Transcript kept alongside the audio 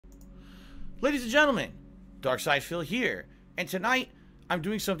Ladies and gentlemen, Darkside Phil here, and tonight I'm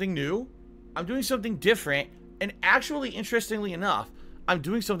doing something new, I'm doing something different, and actually, interestingly enough, I'm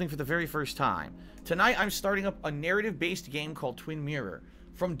doing something for the very first time. Tonight I'm starting up a narrative-based game called Twin Mirror.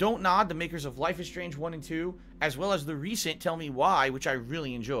 From Don't Nod, the makers of Life is Strange 1 and 2, as well as the recent Tell Me Why, which I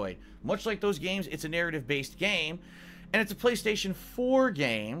really enjoyed. Much like those games, it's a narrative-based game, and it's a PlayStation 4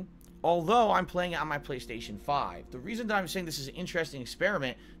 game, although I'm playing it on my PlayStation 5. The reason that I'm saying this is an interesting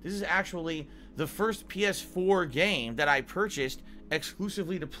experiment, this is actually the first PS4 game that I purchased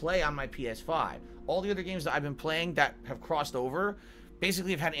exclusively to play on my PS5. All the other games that I've been playing that have crossed over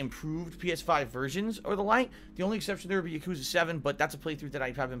basically have had improved PS5 versions or the like. The only exception there would be Yakuza 7, but that's a playthrough that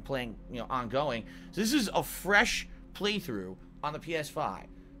I've been playing, ongoing. So this is a fresh playthrough on the PS5.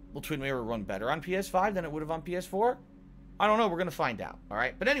 Will Twin Mirror run better on PS5 than it would have on PS4? I don't know. We're going to find out. All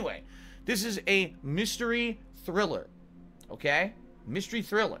right. But anyway, this is a mystery thriller. Okay? Mystery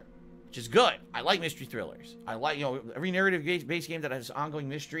thriller, which is good. I like mystery thrillers. I like, every narrative-based game that has ongoing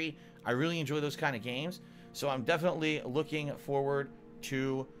mystery. I really enjoy those kind of games. So I'm definitely looking forward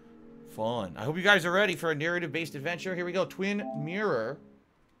to fun. I hope you guys are ready for a narrative-based adventure. Here we go. Twin Mirror.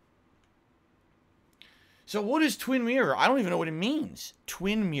 So what is Twin Mirror? I don't even know what it means.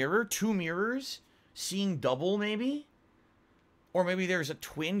 Twin Mirror? Two mirrors? Seeing double, maybe? Or maybe there's a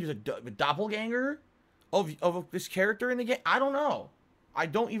twin, there's a doppelganger of this character in the game. I don't know. I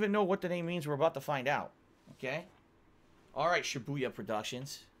don't even know what the name means. We're about to find out. Okay? All right, Shibuya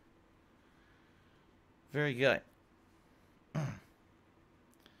Productions. Very good. All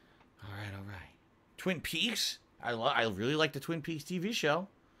right, all right. Twin Peaks? I really like the Twin Peaks TV show.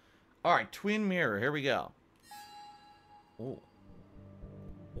 All right, Twin Mirror. Here we go. Oh.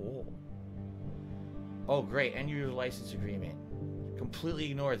 Oh. Oh, great. End user license agreement. Completely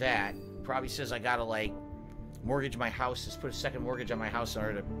ignore that. Probably says I gotta, like, mortgage my house. Just put a second mortgage on my house in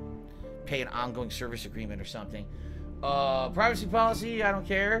order to pay an ongoing service agreement or something. Privacy policy, I don't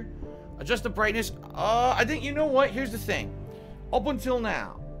care. Adjust the brightness. I think, you know what? Here's the thing. Up until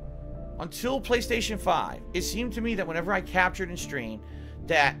now, until PlayStation 5, it seemed to me that whenever I captured and streamed,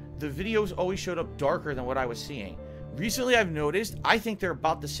 that the videos always showed up darker than what I was seeing. Recently, I've noticed, I think they're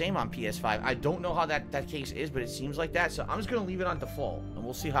about the same on PS5. I don't know how that case is, but it seems like that. So I'm just going to leave it on default, and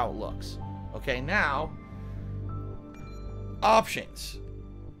we'll see how it looks. Okay, now, options.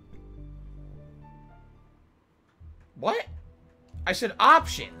 What? I said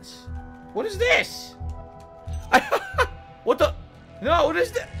options. What is this? What the? No, what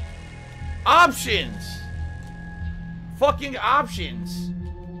is that? Options. Fucking options.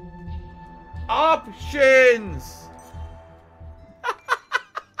 Options.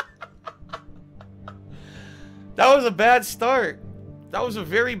 That was a bad start. That was a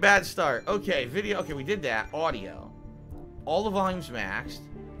very bad start. Okay, video. Okay, we did that. Audio. All the volumes maxed.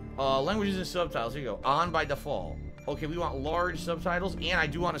 Languages and subtitles. Here you go. On by default. Okay, we want large subtitles, and I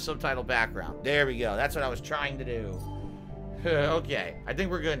do want a subtitle background. There we go. That's what I was trying to do. Okay, I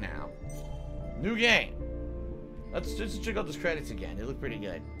think we're good now. New game. Let's just check out those credits again. They look pretty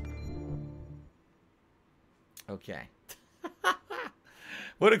good. Okay.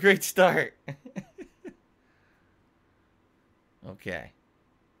 What a great start. Okay.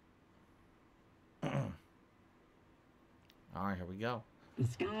 All right, here we go. The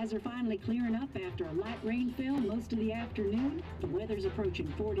skies are finally clearing up after a light rain fell most of the afternoon. The weather's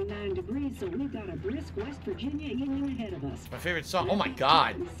approaching 49 degrees, so we've got a brisk West Virginia evening ahead of us. My favorite song. Oh my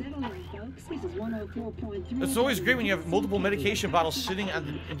God. Settle in, folks. This is 104.3. It's always great when you have multiple medication bottles sitting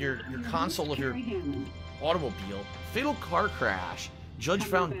on in your console of your automobile. Fatal car crash. Judge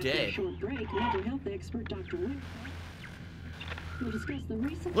found dead. Short break, mental health expert Dr. Rick. We'll discuss the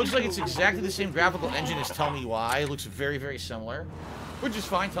recent. Looks like it's exactly the same graphical engine as Tell Me Why. It looks very, very similar. Which is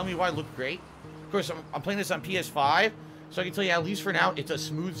fine. Tell Me Why looked great. Of course, I'm playing this on PS5, so I can tell you, at least for now, it's a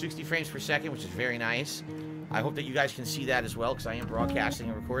smooth 60 frames per second, which is very nice. I hope that you guys can see that as well, because I am broadcasting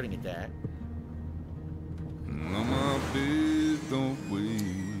and recording at that.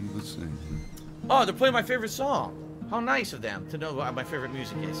 Oh, they're playing my favorite song. How nice of them to know what my favorite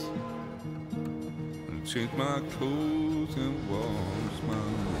music is. Change my clothes and wash my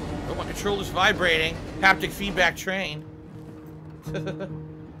hands. Oh, my controller's vibrating. Haptic feedback train. Does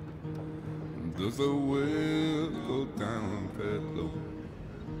the well go down that low?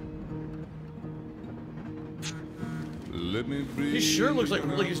 Let me breathe. He sure looks like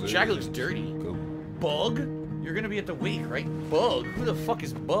his jacket looks dirty. Bug? You're gonna be at the wake, right? Bug? Who the fuck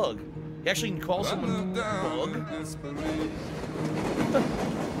is Bug? You actually can call someone Bug?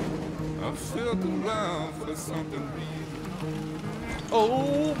 I felt around for something real.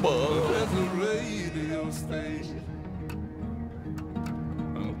 Oh, Bug. There's a radio station.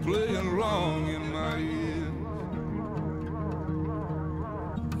 I'm playing belong in my ears.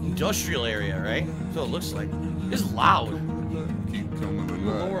 Industrial area, right? So it looks like. It's loud. Keep coming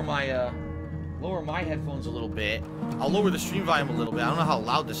alive. Lower my headphones a little bit. I'll lower the stream volume a little bit. I don't know how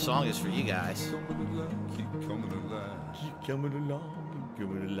loud this song is for you guys. Keep coming alive. Keep coming along, keep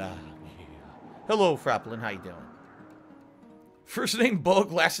coming alive. Yeah. Hello, Fraplin. How you doing? First name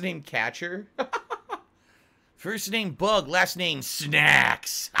Bug, last name Catcher. First name Bug, last name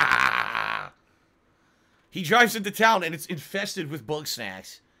Snacks. He drives into town and it's infested with bug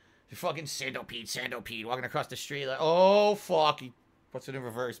snacks. The fucking Sandopede, walking across the street like, oh fuck. He puts it in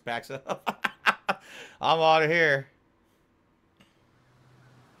reverse, backs up. I'm out of here.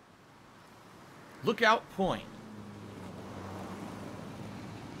 Lookout Point.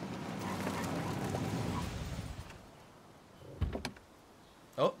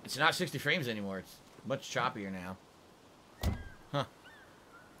 Oh, it's not 60 frames anymore. It's much choppier now. Huh.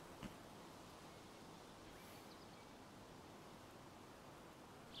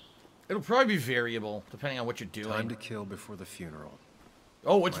 It'll probably be variable, depending on what you're doing. Time to kill before the funeral.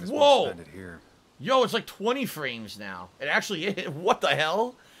 Oh, it's... Might as well Whoa! spend it here. Yo, it's like 20 frames now. It actually is. What the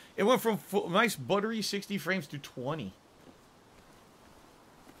hell? It went from nice buttery 60 frames to 20.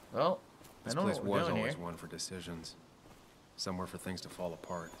 Well, This I don't know place what we're was doing always here. one for decisions. Somewhere for things to fall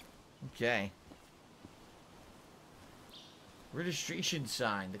apart. Okay. Registration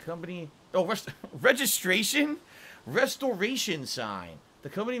sign. The company... Oh, registration? Restoration sign. The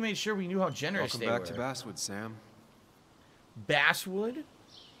company made sure we knew how generous Welcome they back were. to Basswood, Sam. Basswood?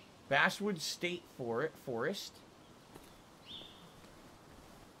 Basswood State Forest.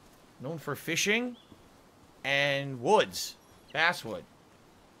 Known for fishing and woods. Basswood.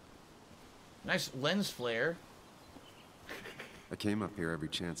 Nice lens flare. I came up here every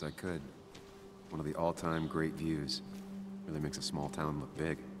chance I could. One of the all-time great views. Really makes a small town look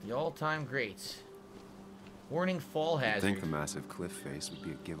big. The all-time greats. Warning fall I hazard. think the massive cliff face would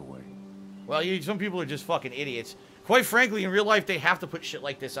be a giveaway. Well, some people are just fucking idiots. Quite frankly, in real life, they have to put shit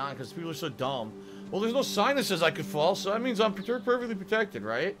like this on because people are so dumb. Well, there's no sign that says I could fall, so that means I'm perfectly protected,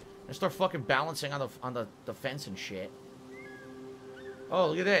 right? And start fucking balancing on the fence and shit. Oh,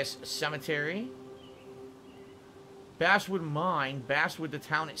 look at this. A cemetery. Basswood Mine. Basswood, the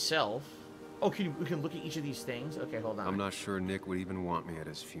town itself. Oh, we can look at each of these things? Okay, hold on. I'm not sure Nick would even want me at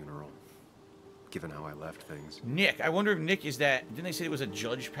his funeral, given how I left things. Nick. I wonder if Nick is that... Didn't they say it was a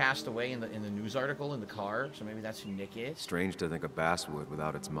judge passed away in the news article in the car? So maybe that's who Nick is? Strange to think of Basswood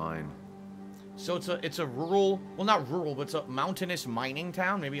without its mine. So it's a rural... Well, not rural, but it's a mountainous mining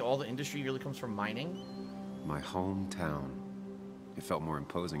town. Maybe all the industry really comes from mining. My hometown. It felt more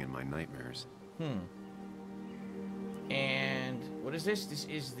imposing in my nightmares. And what is this? This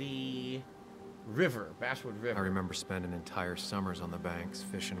is the river, Basswood River. I remember spending entire summers on the banks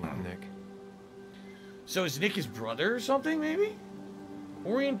fishing with Nick. So is Nick his brother or something, maybe?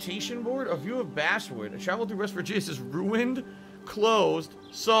 Orientation board, a view of Basswood. I traveled through West Virginia. It says ruined, closed,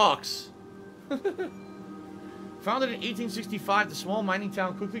 sucks. Founded in 1865, the small mining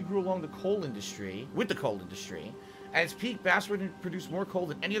town quickly grew along the coal industry, At its peak, Basswood produced more coal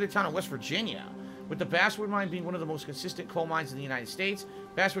than any other town in West Virginia. With the Basswood mine being one of the most consistent coal mines in the United States,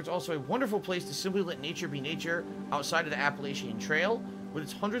 Basswood's also a wonderful place to simply let nature be nature outside of the Appalachian Trail. With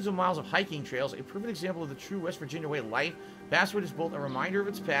its hundreds of miles of hiking trails, a perfect example of the true West Virginia way of life, Basswood is both a reminder of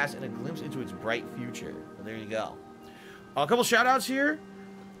its past and a glimpse into its bright future. Well, there you go. A couple shout-outs here.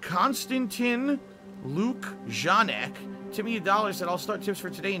 Konstantin Luke Janek. Tip me $1, said, I'll start tips for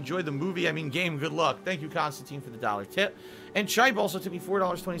today. Enjoy the movie, game. Good luck. Thank you, Konstantin, for the $1 tip. And Chipe also tipped me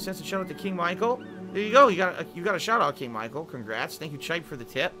 $4.20. And shout out to King Michael. There you go. You got a shout out, King Michael. Congrats. Thank you, Chipe, for the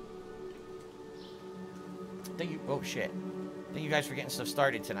tip. Thank you. Oh, shit. Thank you guys for getting stuff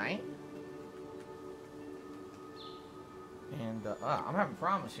started tonight. And, I'm having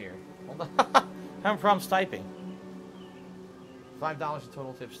problems here. Hold on. Having problems typing. $5 in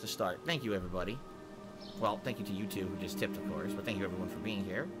total tips to start. Thank you, everybody. Well, thank you to you two who just tipped, of course. But thank you, everyone, for being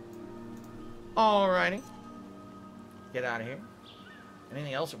here. Alrighty. Get out of here.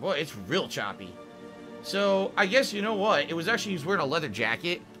 Anything else? Boy, it's real choppy. So, I guess, you know what? It was actually, he was wearing a leather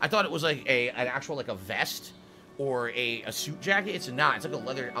jacket. I thought it was like an actual, like a vest. Or a suit jacket. It's not. It's like a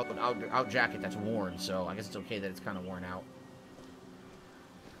leather out jacket that's worn. So I guess it's okay that it's kind of worn out.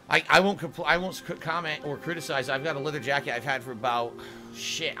 I won't comment or criticize. I've got a leather jacket I've had for about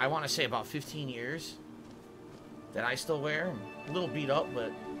I want to say about 15 years that I still wear. A little beat up,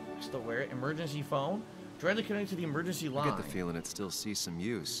 but I still wear it. Emergency phone. Directly connected to the emergency line. I get the feeling it still sees some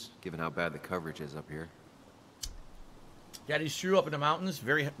use, given how bad the coverage is up here. Daddy's true up in the mountains.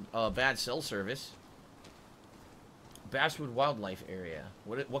 Very bad cell service. Basswood Wildlife Area.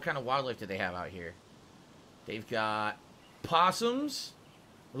 What kind of wildlife do they have out here? They've got possums.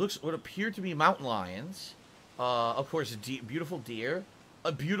 What appear to be mountain lions. Of course, beautiful deer.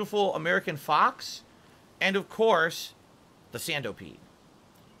 A beautiful American fox. And, of course, the sandopede.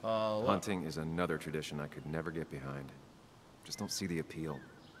 Hunting is another tradition I could never get behind. Just don't see the appeal.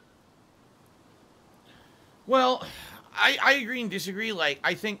 Well, I agree and disagree. Like,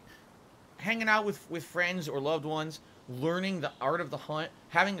 I think hanging out with friends or loved ones, learning the art of the hunt,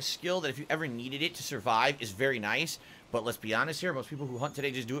 having a skill that if you ever needed it to survive is very nice. But let's be honest here, most people who hunt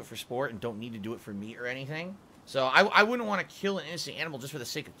today just do it for sport and don't need to do it for meat or anything. So I wouldn't want to kill an innocent animal just for the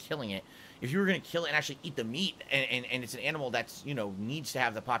sake of killing it. If you were going to kill it and actually eat the meat, and it's an animal that's, you know, needs to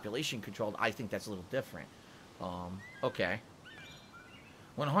have the population controlled, I think that's a little different. Okay.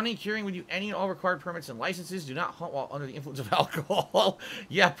 When hunting, curing, would you any and all required permits and licenses? Do not hunt while under the influence of alcohol.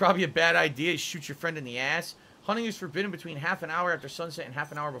 Yeah, probably a bad idea. Shoot your friend in the ass. Hunting is forbidden between half an hour after sunset and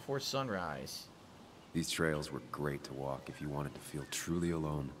half an hour before sunrise. These trails were great to walk if you wanted to feel truly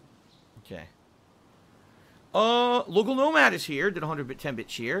alone. Okay. Local Nomad is here. Did 100-bit, 10-bit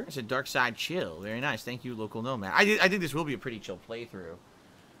cheer. I said Dark Side Chill. Very nice. Thank you, Local Nomad. I think this will be a pretty chill playthrough.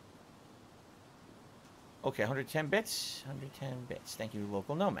 Okay, 110 bits. 110 bits. Thank you,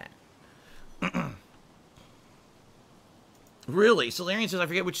 Local Nomad. Really? Solarian says, I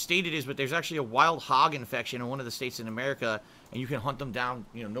forget which state it is, but there's actually a wild hog infection in one of the states in America, and you can hunt them down,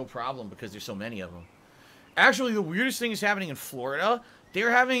 you know, no problem because there's so many of them. Actually, the weirdest thing is happening in Florida.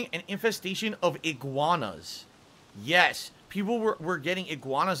 They're having an infestation of iguanas. Yes, people were getting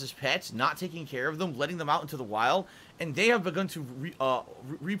iguanas as pets, not taking care of them, letting them out into the wild, and they have begun to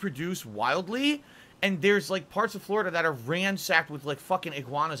reproduce wildly. And there's, like, parts of Florida that are ransacked with, like, fucking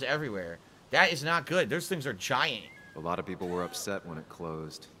iguanas everywhere. That is not good. Those things are giant. A lot of people were upset when it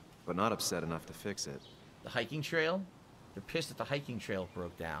closed, but not upset enough to fix it. The hiking trail? They're pissed that the hiking trail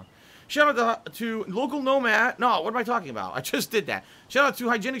broke down. Shout out to Local Nomad. No, what am I talking about? I just did that. Shout out to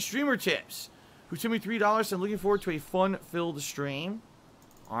Hygienic Streamer Tips, who sent me $3. I'm looking forward to a fun-filled stream.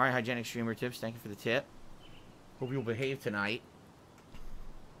 All right, Hygienic Streamer Tips, thank you for the tip. Hope you'll behave tonight.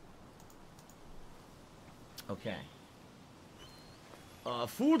 Okay.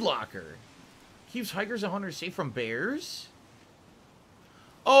 Food Locker. Keeps hikers and hunters safe from bears?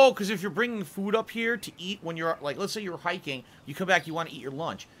 Oh, because if you're bringing food up here to eat when you're, like, let's say you're hiking, you come back, you want to eat your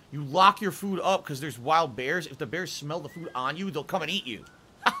lunch. You lock your food up because there's wild bears. If the bears smell the food on you, they'll come and eat you.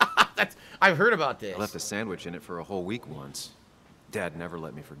 I've heard about this. I left a sandwich in it for a whole week once. Dad never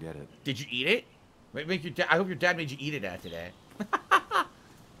let me forget it. Did you eat it? I hope your dad made you eat it today.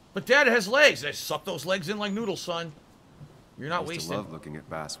 But Dad has legs. I suck those legs in like noodles, son. You're not wasting. I used to love looking at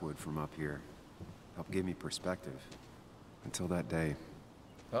basswood from up here. Helped give me perspective. Until that day.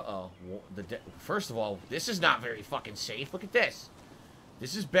 Uh-oh. First of all, this is not very fucking safe. Look at this.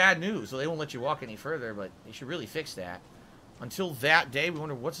 This is bad news. So they won't let you walk any further, but they should really fix that. Until that day, we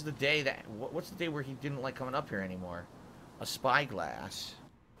wonder what's the day where he didn't like coming up here anymore. A spyglass.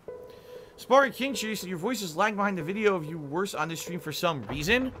 Sparky King said your voice is lagging behind the video of you worse on this stream for some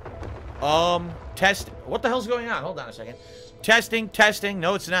reason. Test. What the hell's going on? Hold on a second. Testing.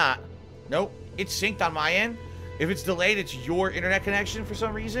 No, it's not. Nope. It's synced on my end. If it's delayed, it's your internet connection for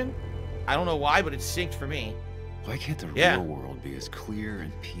some reason. I don't know why, but it's synced for me. Why can't the real world be as clear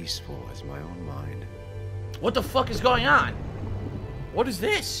and peaceful as my own mind? What the fuck is going on? What is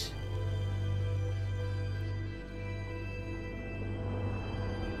this?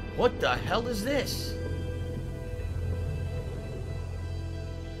 What the hell is this?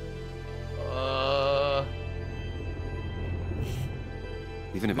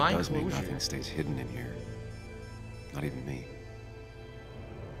 Even if it does mean nothing stays hidden in here. Not even me.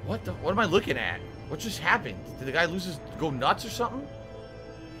 What am I looking at? What just happened? Did the guy go nuts or something?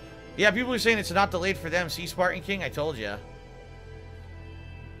 Yeah, people are saying it's not delayed for them. See, Spartan King? I told you.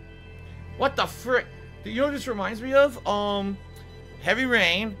 What the frick? You know what this reminds me of? Heavy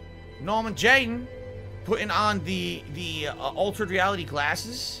Rain, Norman Jaden putting on the altered reality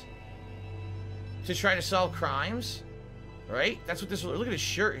glasses to try to solve crimes. Right? That's what this. Look at his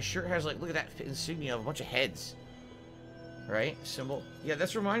shirt. His shirt has, like, look at that insignia of a bunch of heads. Right? Symbol. Yeah,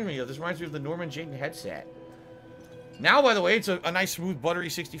 that's reminding me of. This reminds me of the Norman Jaden headset. Now, by the way, it's a nice, smooth, buttery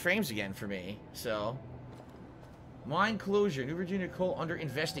 60 frames again for me. So, mine closure. New Virginia coal under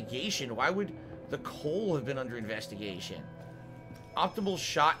investigation. Why would the coal have been under investigation? Optimal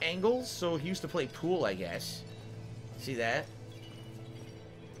shot angles. So he used to play pool, I guess. See that?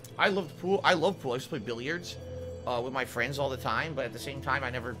 I loved pool. I love pool. I used to play billiards with my friends all the time. But at the same time, I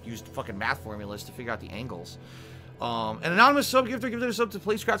never used fucking math formulas to figure out the angles. An anonymous sub gifter gifted a sub to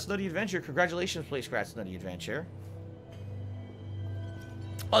Playstaiton's Nutty Adventure. Congratulations, Playstaiton's Nutty Adventure.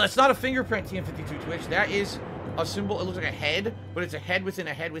 Oh, that's not a fingerprint, TM52 Twitch. That is a symbol. It looks like a head, but it's a head within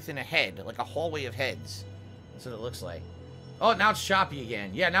a head within a head. Like a hallway of heads. That's what it looks like. Oh, now it's choppy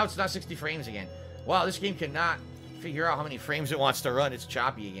again. Yeah, now it's not 60 frames again. Wow, this game cannot figure out how many frames it wants to run. It's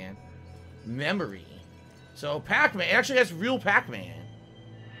choppy again. Memory. So, Pac-Man. It actually has real Pac-Man.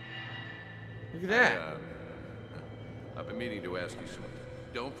 Look at that. I've been meaning to ask you something.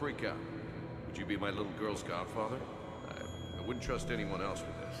 Don't freak out. Would you be my little girl's godfather? I wouldn't trust anyone else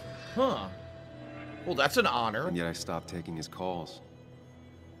with this. Huh. Well, that's an honor. And yet I stopped taking his calls.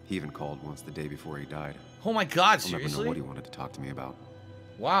 He even called once the day before he died. Oh my God, I'll never seriously? know what he wanted to talk to me about.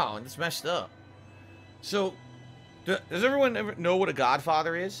 Wow, and it's messed up. So, does everyone ever know what a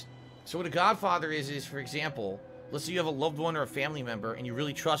godfather is? So what a godfather is, for example, let's say you have a loved one or a family member and you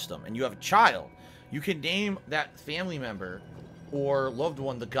really trust them, and you have a child. You can name that family member or loved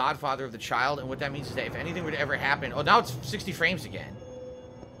one the godfather of the child, and what that means is that if anything were to ever happen... Oh, now it's 60 frames again.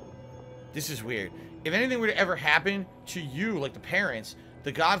 This is weird. If anything were to ever happen to you, like the parents,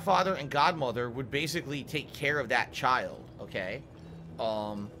 the godfather and godmother would basically take care of that child, okay?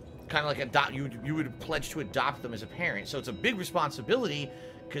 Kind of like you would pledge to adopt them as a parent. So it's a big responsibility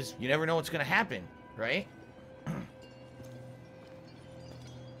because you never know what's going to happen, right?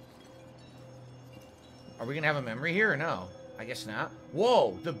 Are we going to have a memory here or no? I guess not.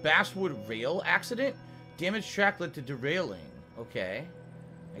 Whoa, the Basswood rail accident? Damaged track led to derailing. Okay.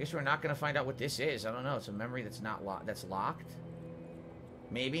 I guess we're not going to find out what this is. I don't know. It's a memory that's not that's locked.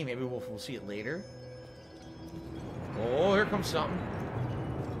 Maybe we'll see it later. Oh, here comes something.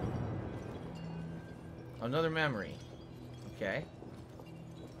 Another memory. Okay.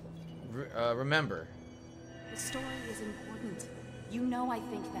 Remember. The story is important. You know I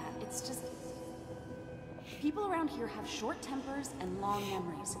think that. It's just... people around here have short tempers and long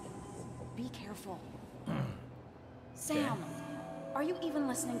memories. Be careful. Sam, are you even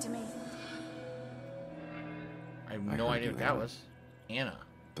listening to me? I have no idea what that was. Anna.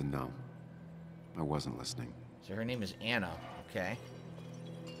 But no, I wasn't listening. So her name is Anna. Okay.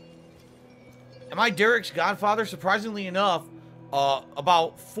 Am I Derek's godfather? Surprisingly enough,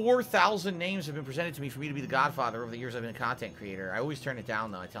 about 4,000 names have been presented to me for me to be the godfather over the years I've been a content creator. I always turn it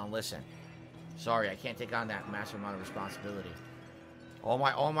down, though. I tell them, listen, sorry, I can't take on that massive amount of responsibility. All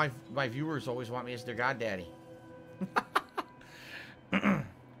my viewers always want me as their goddaddy. Come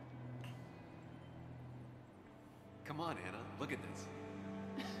on, Anna. Look at this.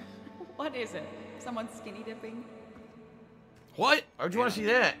 What is it? Someone skinny dipping? What? Why'd you want to see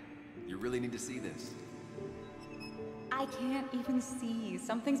that? You really need to see this. I can't even see.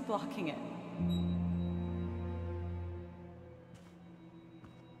 Something's blocking it.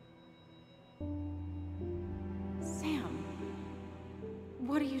 Sam,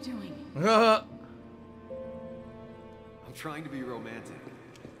 what are you doing? I'm trying to be romantic.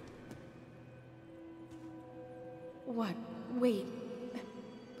 What? Wait.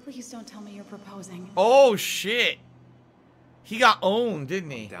 Please don't tell me you're proposing. Oh, shit. He got owned,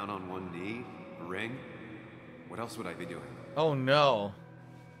 didn't he? Down on one knee, a ring. What else would I be doing? Oh, no.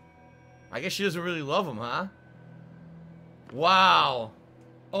 I guess she doesn't really love him, huh? Wow.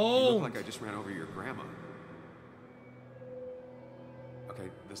 You Oh. look like I just ran over your grandma. Okay,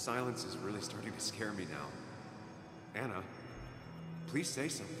 the silence is really starting to scare me now. Anna, please say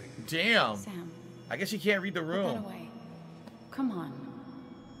something. Damn. Sam, I guess he can't read the put that room. away. Come on.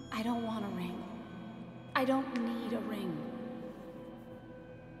 I don't want a ring. I don't need a ring.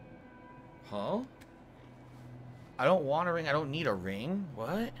 Huh? I don't want a ring. I don't need a ring.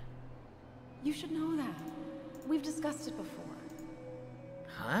 What? You should know that. We've discussed it before.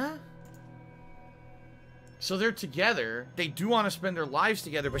 Huh? So they're together. They do want to spend their lives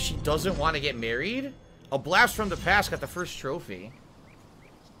together, but she doesn't want to get married? A blast from the past got the first trophy.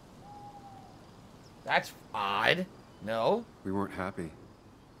 That's odd. No? We weren't happy.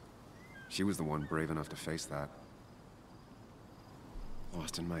 She was the one brave enough to face that.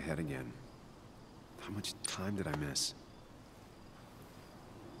 Lost in my head again. How much time did I miss?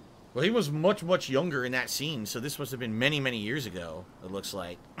 Well, he was much, much younger in that scene, so this must have been many, many years ago, it looks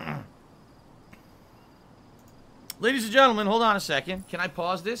like. Ladies and gentlemen, hold on a second. Can I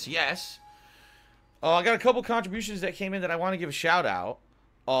pause this? Yes. I got a couple contributions that came in that I want to give a shout out.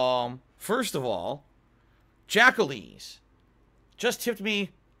 First of all, Jackalese just tipped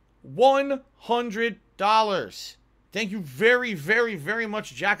me $100. Thank you very, very, very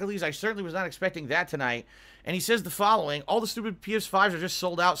much, Jackalese. I certainly was not expecting that tonight. And he says the following: all the stupid PS5s are just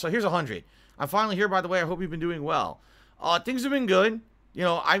sold out, so here's 100. I'm finally here, by the way. I hope you've been doing well. Things have been good. You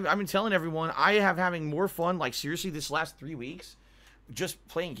know, I've been telling everyone I have having more fun, like seriously, this last 3 weeks, just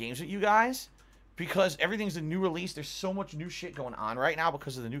playing games with you guys. because everything's a new release. There's so much new shit going on right now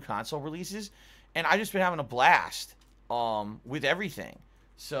because of the new console releases. And I've just been having a blast with everything.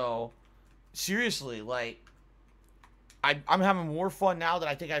 So, seriously, like, I'm having more fun now than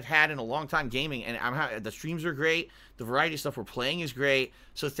I think I've had in a long time gaming. And the streams are great. The variety of stuff we're playing is great.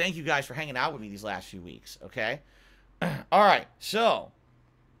 So, thank you guys for hanging out with me these last few weeks, okay? All right, so,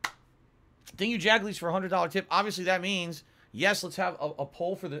 thank you, Jagleys, for a $100 tip. Obviously, that means, yes, let's have a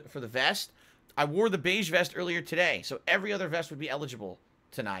poll for the vest. I wore the beige vest earlier today, so every other vest would be eligible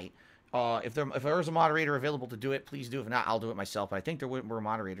tonight. If there was a moderator available to do it, please do. If not, I'll do it myself. But I think there were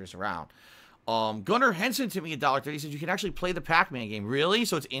moderators around. Gunnar Henson to me $1.30 says you can actually play the Pac-Man game. Really?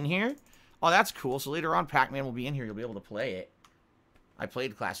 So it's in here? Oh, that's cool. So later on, Pac-Man will be in here. You'll be able to play it. I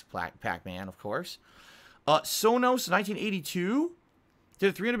played classic Pac-Man, of course. Sonos 1982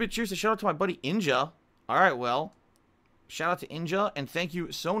 did a 300-bit cheers to shout out to my buddy Inja. All right, well, shout out to Inja, and thank you,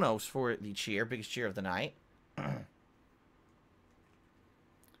 Sonos, for the cheer. Biggest cheer of the night.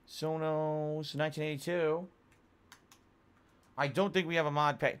 Sonos 1982. I don't think we have a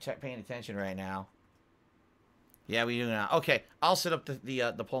mod paying attention right now. Yeah, we do now. Okay, I'll set up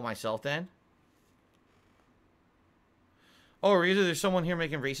the poll myself then. Oh, Reza, there's someone here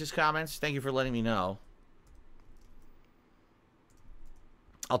making racist comments. Thank you for letting me know.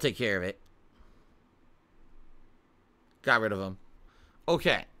 I'll take care of it. Got rid of him.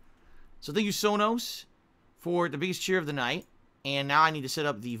 Okay. So thank you, Sonos, for the biggest cheer of the night. And now I need to set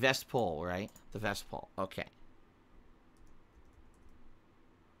up the vest poll, right? The vest poll. Okay.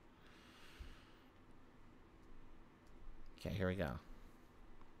 Okay, here we go.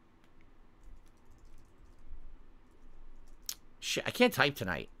 Shit, I can't type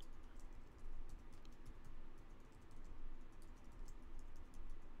tonight.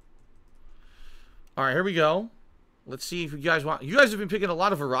 All right, here we go. Let's see if you guys want... You guys have been picking a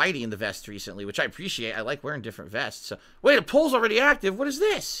lot of variety in the vests recently, which I appreciate. I like wearing different vests. So, wait, a poll's already active. What is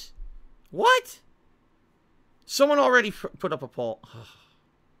this? What? Someone already put up a poll.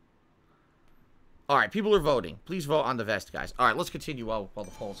 All right, people are voting. Please vote on the vest, guys. All right, let's continue while the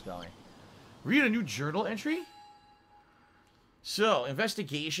poll's going. Read a new journal entry? So,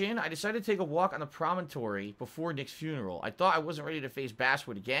 investigation. I decided to take a walk on the promontory before Nick's funeral. I thought I wasn't ready to face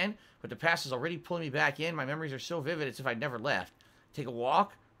Basswood again, but the past is already pulling me back in. My memories are so vivid, it's as if I'd never left. Take a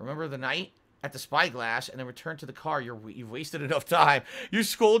walk, remember the night at the spyglass, and then return to the car. You've wasted enough time. You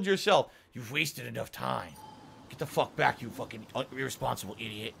scold yourself. You've wasted enough time. Get the fuck back, you fucking irresponsible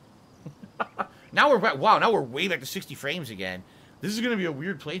idiot. Now we're back. Wow, now we're way back to 60 frames again. This is going to be a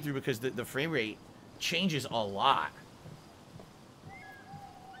weird playthrough because the frame rate changes a lot.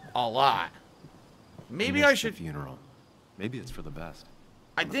 A lot. Maybe I should... The funeral. Maybe it's for the best.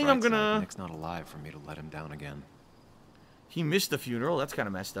 I think I'm gonna... Nick's not alive for me to let him down again. He missed the funeral. That's kind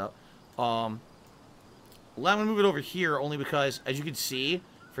of messed up. I'm gonna move it over here only because, as you can see,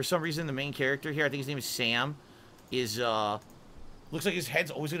 for some reason the main character here, I think his name is Sam, is looks like his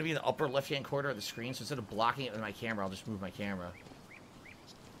head's always gonna be in the upper left-hand corner of the screen. So instead of blocking it with my camera, I'll just move my camera.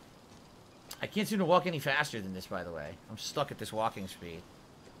 I can't seem to walk any faster than this, by the way. I'm stuck at this walking speed.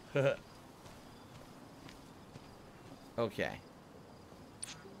 Okay.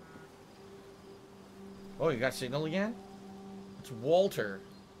 Oh, you got signal again? It's Walter.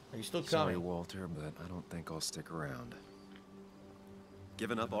 Are you still coming? Sorry, Walter, but I don't think I'll stick around.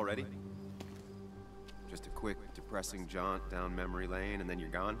 Giving up already? Just a quick, depressing jaunt down memory lane, and then you're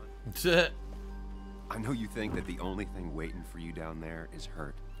gone? I know you think that the only thing waiting for you down there is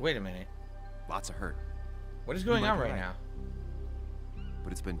hurt. Wait a minute. Lots of hurt. What is going on right now?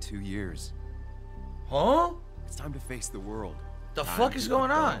 But it's been 2 years. Huh? It's time to face the world. The fuck is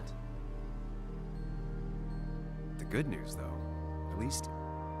going on? The good news, though, at least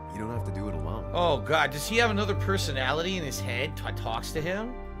you don't have to do it alone. Oh, God. Does he have another personality in his head that talks to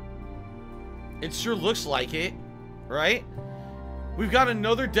him? It sure looks like it, right? We've got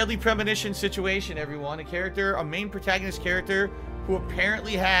another Deadly Premonition situation, everyone. A main protagonist character who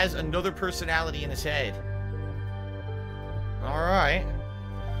apparently has another personality in his head. All right.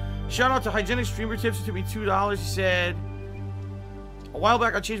 Shout out to Hygienic Streamer Tips. It took me $2. He said, a while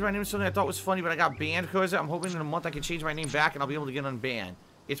back I changed my name to something I thought was funny, but I got banned because I'm hoping in a month I can change my name back and I'll be able to get unbanned.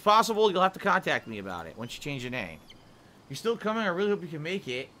 It's possible. You'll have to contact me about it once you change your name. You're still coming. I really hope you can make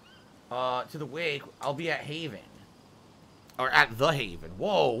it to the wake. I'll be at Haven. Or at the Haven.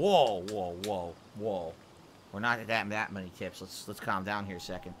 Whoa, whoa, whoa, whoa, whoa. We're not at that many tips. Let's calm down here a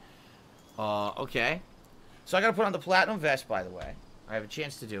second. Okay. So I gotta put on the platinum vest, by the way. I have a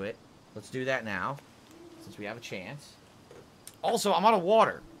chance to do it. Let's do that now, since we have a chance. Also, I'm out of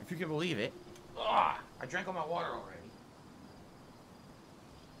water, if you can believe it. Ugh, I drank all my water already.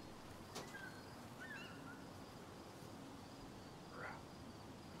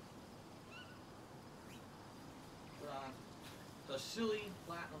 the silly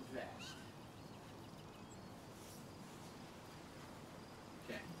platinum vest.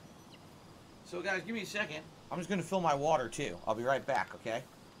 Okay. So guys, give me a second. I'm just gonna fill my water too. I'll be right back, okay?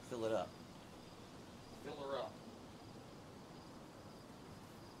 Fill it up. Fill her up.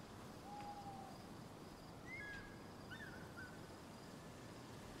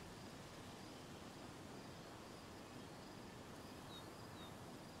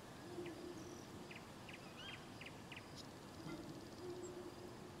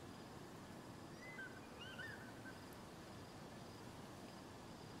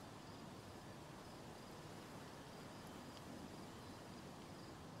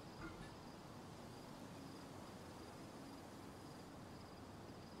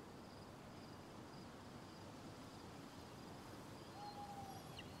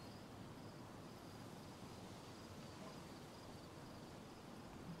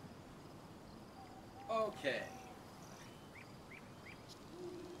 Okay.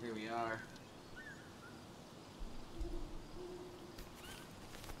 Here we are.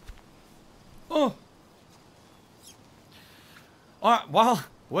 Oh. All right.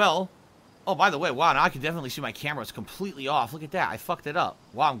 Well. Oh, by the way, wow, now I can definitely see my camera is completely off. Look at that. I fucked it up.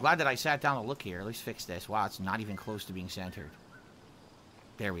 Wow, I'm glad that I sat down to look here. At least fix this. Wow, it's not even close to being centered.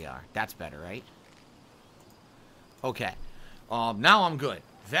 There we are. That's better, right? Okay. Now I'm good.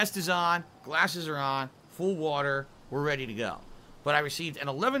 Vest is on. Glasses are on. Full water. We're ready to go. But I received an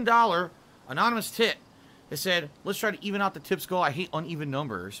 $11 anonymous tip. It said, let's try to even out the tips goal. I hate uneven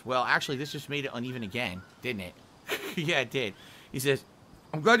numbers. Well, actually, this just made it uneven again, didn't it? Yeah, it did. He says,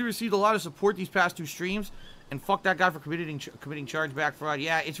 I'm glad you received a lot of support these past 2 streams. And fuck that guy for committing chargeback fraud.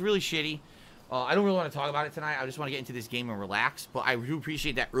 Yeah, it's really shitty. I don't really want to talk about it tonight. I just want to get into this game and relax. But I do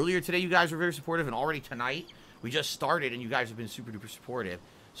appreciate that earlier today you guys were very supportive. And already tonight, we just started and you guys have been super duper supportive.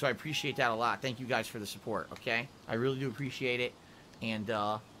 So I appreciate that a lot. Thank you guys for the support, okay? I really do appreciate it. And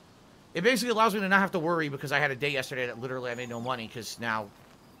it basically allows me to not have to worry because I had a day yesterday that literally I made no money because now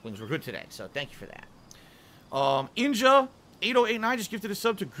things were good today. So thank you for that. Inja8089 just gifted a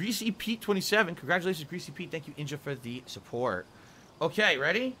sub to Greasy Pete 27. Congratulations, Greasy Pete. Thank you, Inja, for the support. Okay,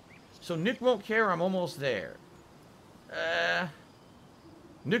 ready? So Nick won't care. I'm almost there.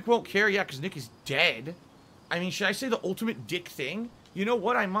 Nick won't care yet because Nick is dead. I mean, should I say the ultimate dick thing? You know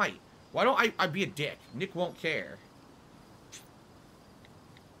what? I might. Why don't I be a dick? Nick won't care.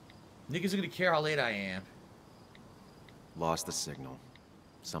 Nick isn't going to care how late I am. Lost the signal.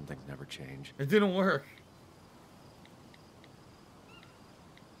 Some things never change. It didn't work.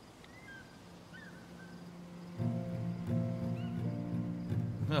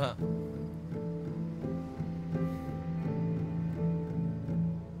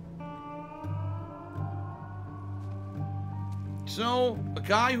 So, a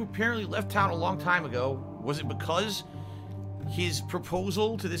guy who apparently left town a long time ago, was it because his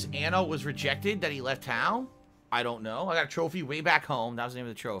proposal to this Anna was rejected that he left town? I don't know. I got a trophy way back home. That was the name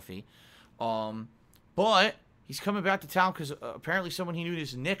of the trophy. But he's coming back to town because apparently someone he knew,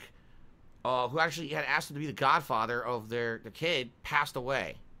 this Nick, who actually had asked him to be the godfather of their kid, passed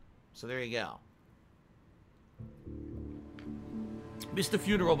away. So there you go. Missed the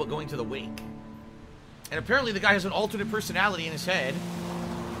funeral, but going to the wake. And apparently the guy has an alternate personality in his head.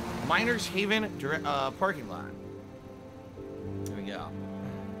 Miners Haven parking lot. There we go.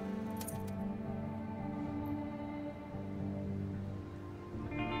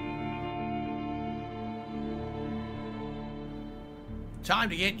 Time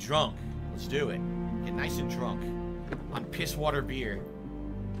to get drunk. Let's do it. Get nice and drunk. On piss water beer.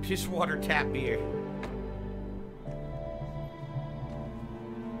 Piss water tap beer.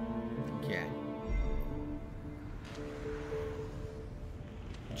 Okay.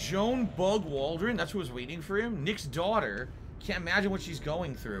 Joan Bug Waldron, that's who was waiting for him. Nick's daughter. Can't imagine what she's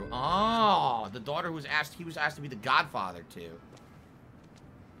going through. Oh, the daughter who was asked, he was asked to be the godfather to.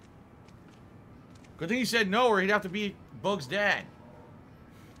 Good thing he said no, or he'd have to be Bug's dad.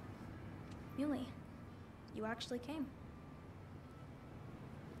 Muley, you actually came.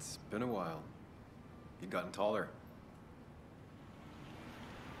 It's been a while. You've gotten taller.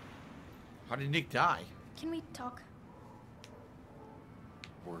 How did Nick die? Can we talk?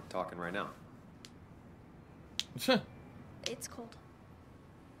 We're talking right now. It's cold.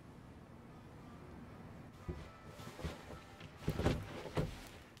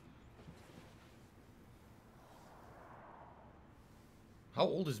 How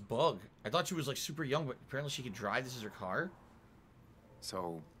old is Bug? I thought she was like super young, but apparently she could drive. This is her car.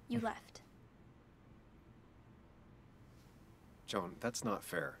 So... You left. Joan, that's not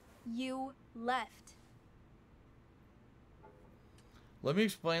fair. You left. Let me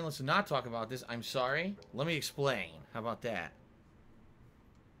explain. Let's not talk about this. I'm sorry. Let me explain. How about that?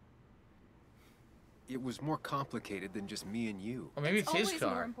 it was more complicated than just me and you. Or maybe it's his always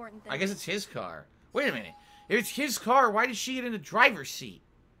car. more important than I guess it's his car. Wait a minute. If it's his car, why did she get in the driver's seat?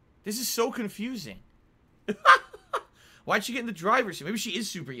 This is so confusing. Why'd she get in the driver's seat? Maybe she is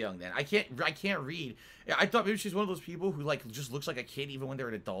super young then. I can't read. I thought maybe she's one of those people who like just looks like a kid even when they're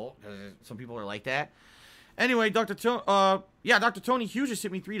an adult. Some people are like that. Anyway, Dr. Tony Hughes just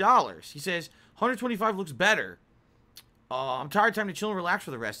hit me $3. He says 125 looks better. I'm tired. Time to chill and relax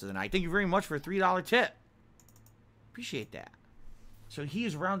for the rest of the night. Thank you very much for a $3 tip. Appreciate that. So he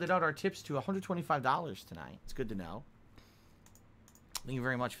has rounded out our tips to $125 tonight. It's good to know. Thank you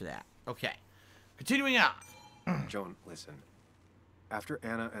very much for that. Okay. Continuing on. Joan, listen. After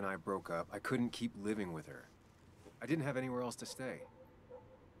Anna and I broke up, I couldn't keep living with her. I didn't have anywhere else to stay.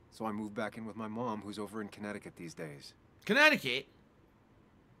 So I moved back in with my mom, who's over in Connecticut these days. Connecticut?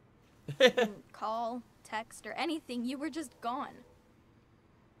 Didn't call, text, or anything. You were just gone.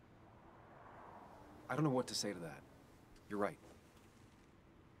 I don't know what to say to that. You're right.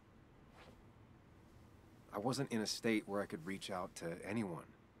 I wasn't in a state where I could reach out to anyone.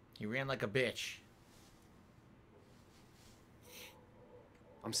 You ran like a bitch.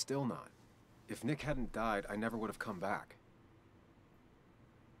 I'm still not. If Nick hadn't died, I never would have come back.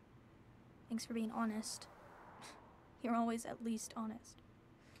 Thanks for being honest. You're always at least honest.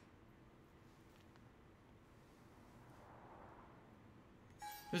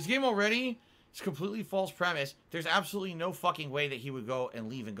 This game already is completely false premise. There's absolutely no fucking way that he would go and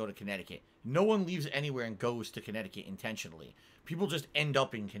leave and go to Connecticut. No one leaves anywhere and goes to Connecticut intentionally. People just end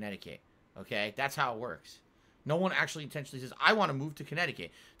up in Connecticut. Okay? That's how it works. No one actually intentionally says, I want to move to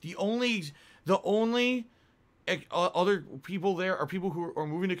Connecticut. The only other people there are people who are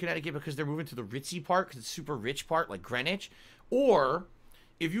moving to Connecticut because they're moving to the ritzy part, because it's super rich part, like Greenwich. Or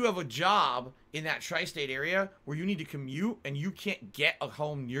if you have a job in that tri-state area where you need to commute and you can't get a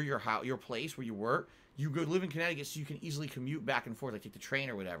home near your house, your place where you work, you go live in Connecticut so you can easily commute back and forth, like take the train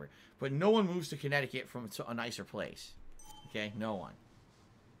or whatever. But no one moves to Connecticut from a nicer place. Okay? No one.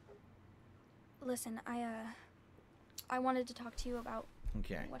 Listen, I wanted to talk to you about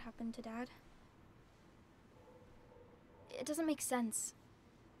what happened to Dad. It doesn't make sense.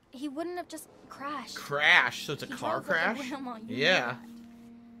 He wouldn't have just crashed. Crash? So it's a car crash? Yeah.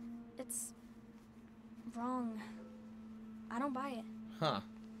 It's wrong. I don't buy it. Huh.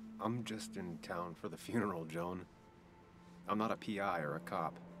 I'm just in town for the funeral, Joan. I'm not a PI or a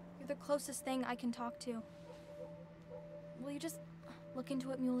cop. You're the closest thing I can talk to. Will you just look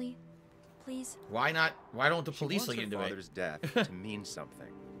into it, Muley? Please? Why not? Why don't the police look into it? Father's death to mean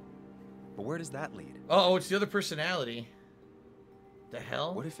something. But where does that lead? Oh, it's the other personality. The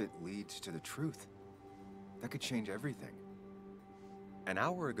hell? What if it leads to the truth? That could change everything. An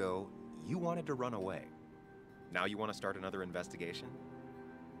hour ago, you wanted to run away. Now you want to start another investigation?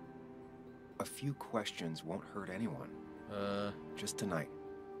 A few questions won't hurt anyone. Just tonight.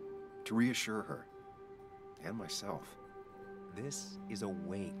 To reassure her. And myself. This is a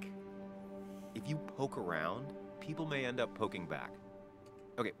wake. If you poke around, people may end up poking back.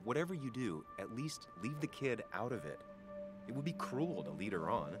 Okay, whatever you do, at least leave the kid out of it. It would be cruel to lead her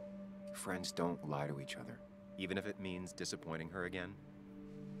on. Friends don't lie to each other, even if it means disappointing her again.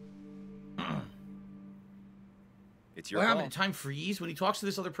 It's your what call. happened? Time freeze? When he talks to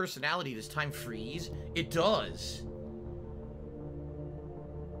this other personality, does time freeze? It does.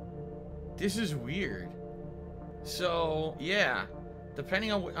 This is weird. So, yeah.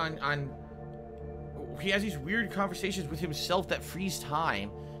 Depending on he has these weird conversations with himself that freeze time,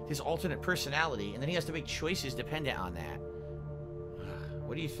 his alternate personality, and then he has to make choices dependent on that.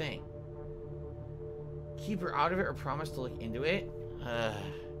 What do you think? Keep her out of it or promise to look into it?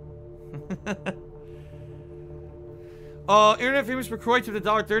 Internet famous McCroy to the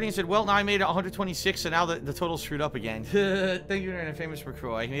 $1.30 and said, well, now I made it 126, so now the total's screwed up again. Thank you, Internet famous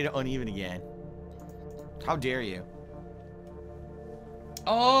McCroy. You made it uneven again. How dare you?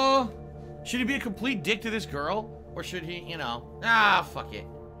 Oh, should he be a complete dick to this girl? Or should he, you know, fuck it.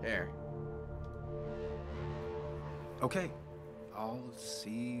 There. Okay. I'll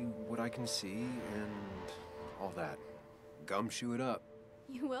see what I can see and all that. Gumshoe it up.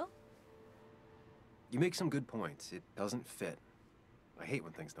 You will? You make some good points. It doesn't fit. I hate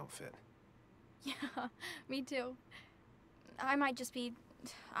when things don't fit. Yeah, me too. I might just be,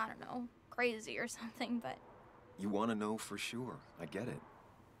 I don't know, crazy or something, but... You want to know for sure. I get it.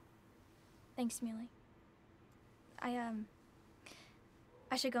 Thanks, Muley. I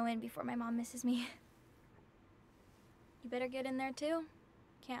should go in before my mom misses me. You better get in there, too.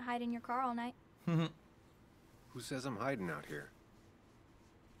 Can't hide in your car all night. Who says I'm hiding out here?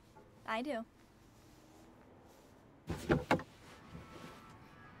 I do.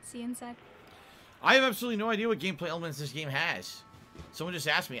 See you inside. I have absolutely no idea what gameplay elements this game has. Someone just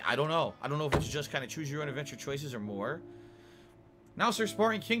asked me. I don't know. I don't know if it's just kind of choose your own adventure choices or more. Now Sir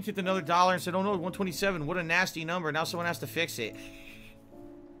Spartan King tipped another $1 and said, oh no, 127. What a nasty number. Now someone has to fix it.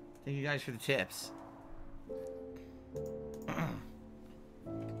 Thank you guys for the tips.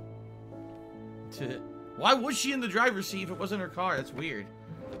 Why was she in the driver's seat if it wasn't her car? That's weird.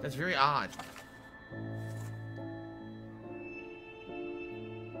 That's very odd.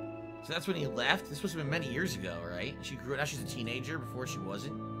 So that's when he left? This must have been many years ago, right? She grew up, now she's a teenager before she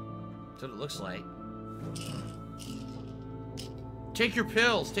wasn't. That's what it looks like. Take your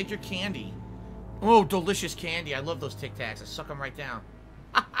pills. Take your candy. Oh, delicious candy. I love those Tic Tacs. I suck them right down.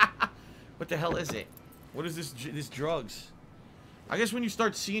 What the hell is it? What is this drugs? I guess when you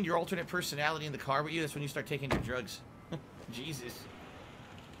start seeing your alternate personality in the car with you, that's when you start taking your drugs. Jesus.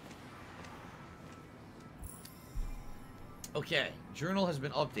 Okay. Journal has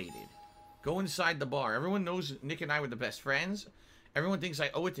been updated. Go inside the bar. Everyone knows Nick and I were the best friends. Everyone thinks I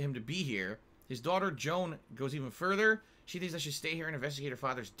owe it to him to be here. His daughter, Joan, goes even further. She thinks I should stay here and investigate her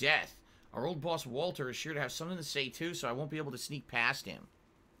father's death. Our old boss, Walter, is sure to have something to say, too, so I won't be able to sneak past him.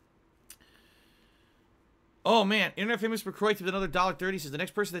 Oh, man. Internet famous McCroy tipped another $1.30. Says the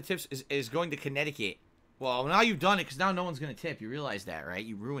next person that tips is going to Connecticut. Well, now you've done it, because now no one's going to tip. You realize that, right?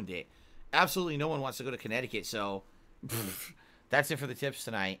 You ruined it. Absolutely no one wants to go to Connecticut, so... that's it for the tips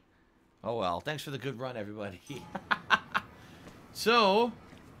tonight. Oh, well. Thanks for the good run, everybody. So...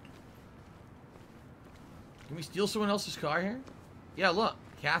 can we steal someone else's car here? Yeah, look.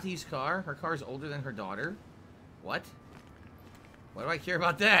 Kathy's car. Her car is older than her daughter. What? Why do I care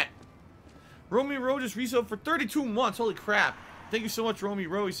about that? Romy Rowe just resold for 32 months. Holy crap. Thank you so much, Romy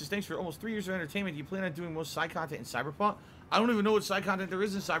Rowe. He says, thanks for almost 3 years of entertainment. Do you plan on doing most side content in Cyberpunk? I don't even know what side content there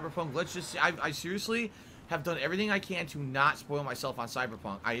is in Cyberpunk. Let's just say, I seriously have done everything I can to not spoil myself on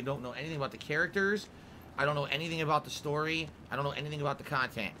Cyberpunk. I don't know anything about the characters. I don't know anything about the story. I don't know anything about the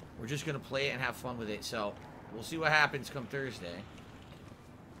content. We're just going to play it and have fun with it. So, we'll see what happens come Thursday.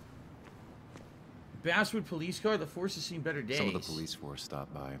 Basswood police car. The force has seen better days. Some of the police force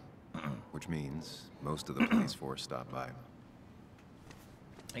stopped by. Which means most of the police force stopped by.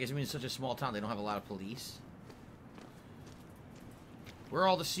 I guess it means such a small town they don't have a lot of police. Where are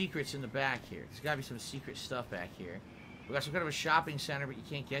all the secrets in the back here? There's got to be some secret stuff back here. We got some kind of a shopping center, but you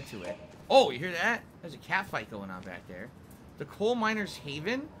can't get to it. Oh, you hear that? There's a cat fight going on back there. The Coal Miners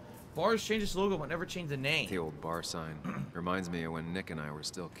Haven? Bars changed its logo but never changed the name. The old bar sign. Reminds me of when Nick and I were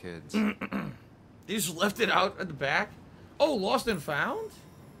still kids. They just left it out at the back? Oh, lost and found?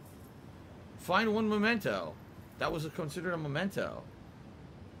 Find one memento. That was considered a memento.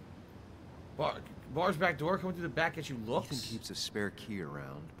 Bar's back door. Coming through the back at you looks. Ethan keeps a spare key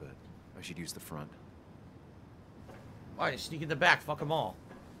around, but I should use the front. Alright, sneak in the back. Fuck them all.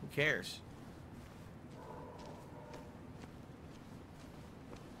 Who cares?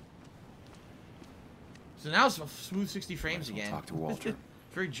 So now it's smooth 60 frames again. Talk to Walter.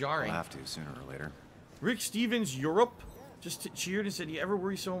 Very jarring. I'll have to sooner or later. Rick Stevens, Europe, just cheered and said, "Do you ever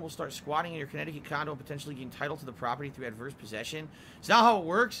worry someone will start squatting in your Connecticut condo and potentially gain title to the property through adverse possession?" It's not how it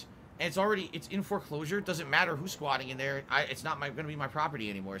works, and it's in foreclosure. It doesn't matter who's squatting in there. It's not going to be my property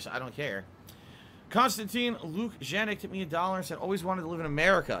anymore, so I don't care. Constantine Luke Janik tipped me $1 and said, "Always wanted to live in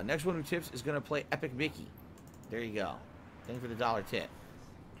America. Next one who tips is going to play Epic Mickey." There you go. Thank you for the $1 tip.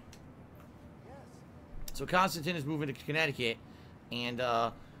 So Constantine is moving to Connecticut, and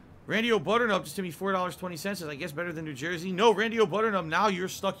Randy O'Butternut just tipped me $4.20. Says, "I guess better than New Jersey." No, Randy O'Butternut, now you're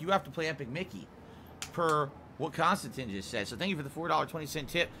stuck. You have to play Epic Mickey, per what Constantine just said. So thank you for the $4.20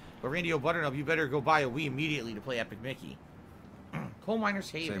 tip. But Randy O'Butternut, you better go buy a Wii immediately to play Epic Mickey. Coal Miners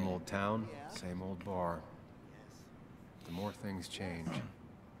Haven. Same old town, same old bar. The more things change.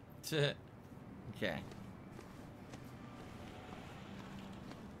 Okay.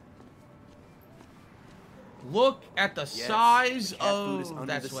 Look at the size of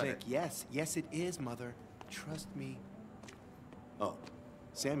that sweater. Yes, yes it is, Mother. Trust me. Oh,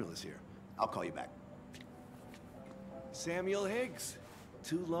 Samuel is here. I'll call you back. Samuel Higgs.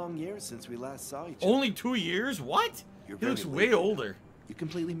 2 long years since we last saw each other. Only 2 years? What? He looks way older. You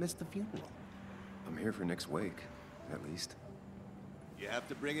completely missed the funeral. I'm here for Nick's wake, at least. You have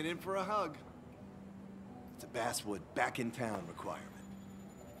to bring it in for a hug. It's a Basswood back in town requirement.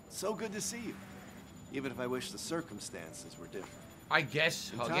 So good to see you. Even if I wish the circumstances were different. I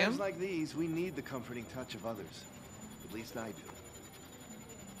guess hug him? In times like these, we need the comforting touch of others. At least I do.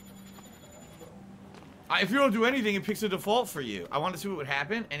 If you don't do anything, it picks a default for you. I wanted to see what would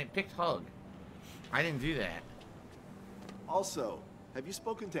happen, and it picked hug. I didn't do that. Also, have you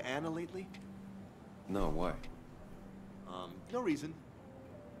spoken to Anna lately? No, why? No reason.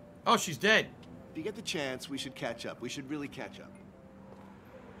 Oh, she's dead. If you get the chance, we should catch up. We should really catch up.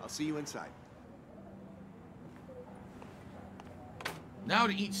 I'll see you inside. Now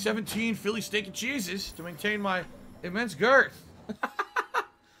to eat 17 Philly steak and cheeses to maintain my immense girth.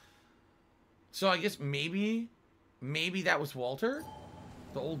 So I guess maybe that was Walter,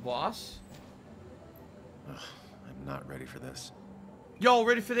 the old boss. Ugh, I'm not ready for this. Y'all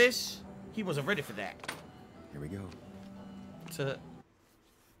ready for this? He wasn't ready for that. Here we go.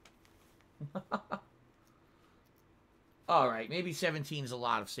 All right, maybe 17 is a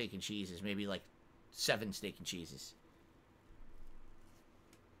lot of steak and cheeses. Maybe like 7 steak and cheeses.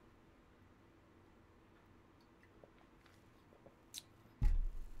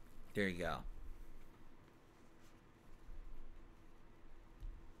 There you go.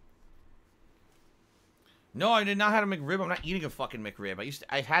 No, I did not have a McRib. I'm not eating a fucking McRib.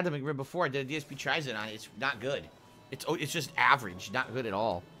 I had the McRib before. I did a DSP Trizen on it. It's not good. It's just average. Not good at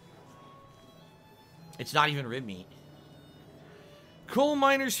all. It's not even rib meat. Coal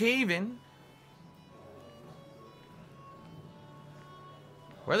Miners Haven.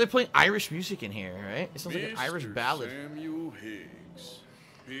 Why are they playing Irish music in here, right? It sounds like an Irish ballad. Samuel Higgs,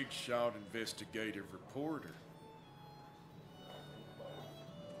 big shot investigative reporter.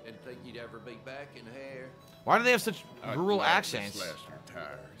 Didn't think you'd ever be back in here. Why do they have such rural accents? Slashed your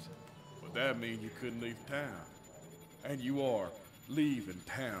tires. Would that mean you couldn't leave town? And you are leaving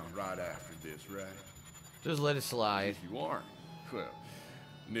town right after this, right? Just let it slide. If you aren't, well,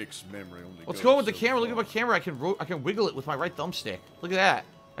 Nick's memory only. Let's go with the camera. Look at my camera. I can wiggle it with my right thumbstick. Look at that.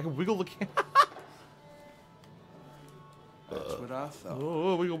 I can wiggle the camera. That's what I thought.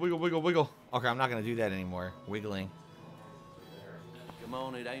 Oh, wiggle, wiggle, wiggle, wiggle. Okay, I'm not gonna do that anymore. Wiggling. Come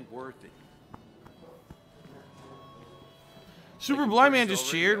on, it ain't worth it. Super Blind Man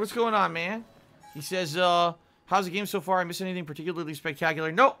just cheered. What's going on, man? He says, how's the game so far? I miss anything particularly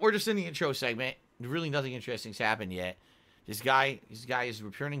spectacular? Nope, we're just in the intro segment. Really nothing interesting's happened yet. This guy is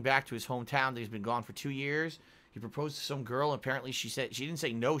returning back to his hometown that he's been gone for 2 years. He proposed to some girl. Apparently, she didn't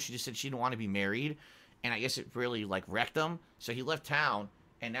say no. She just said she didn't want to be married. And I guess it really, like, wrecked him. So he left town.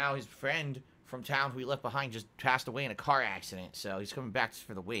 And now his friend from town who he left behind just passed away in a car accident. So he's coming back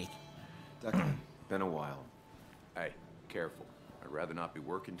for the wake. Declan, been a while. Hey, careful. I'd rather not be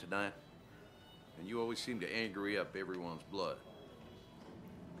working tonight. And you always seem to angry up everyone's blood.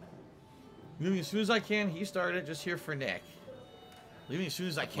 Leaving as soon as I can. He started just here for Nick. Leaving as soon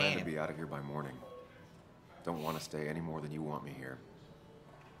as I can. Plan to be out of here by morning. Don't want to stay any more than you want me here.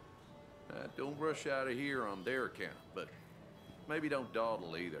 Don't rush out of here on their account, but maybe don't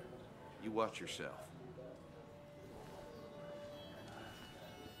dawdle either. You watch yourself.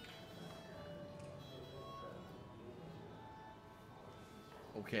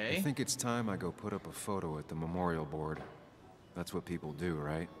 Okay. I think it's time I go put up a photo at the memorial board. That's what people do,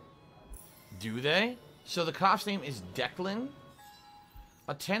 right? Do they? So the cop's name is Declan.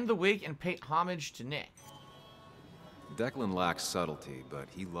 Attend the wake and pay homage to Nick. Declan lacks subtlety, but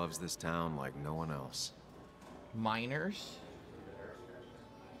he loves this town like no one else. Miners?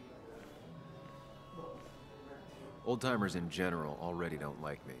 Old-timers in general already don't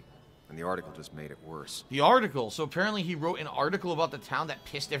like me, and the article just made it worse. The article? So apparently he wrote an article about the town that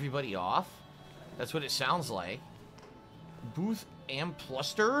pissed everybody off? That's what it sounds like. Booth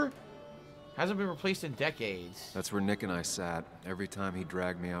Ampluster? Hasn't been replaced in decades. That's where Nick and I sat every time he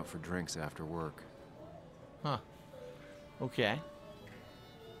dragged me out for drinks after work. Huh. Okay.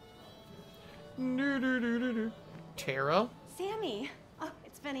 Tara? Sammy! Oh,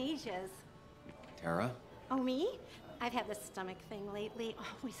 it's been ages. Tara? Oh, me? I've had this stomach thing lately,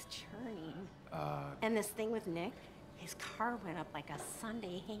 always churning. And this thing with Nick, his car went up like a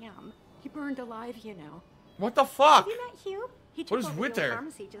Sunday ham. He burned alive, you know. What the fuck? Have you met Hugh? He What took is over with the her?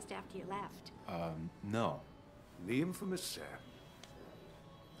 pharmacy just after you left. No. The infamous Sam.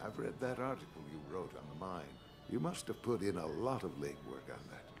 I've read that article you wrote on the mine. You must have put in a lot of legwork on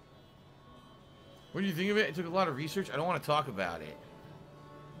that. What do you think of it? It took a lot of research. I don't want to talk about it.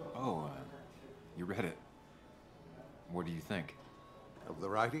 Oh, you read it. What do you think? Of the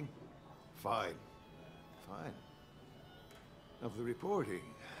writing? Fine. Fine. Of the reporting?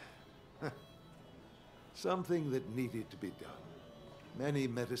 Something that needed to be done. Many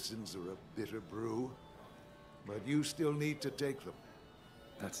medicines are a bitter brew, but you still need to take them.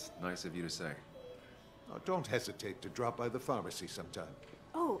 That's nice of you to say. Oh, don't hesitate to drop by the pharmacy sometime.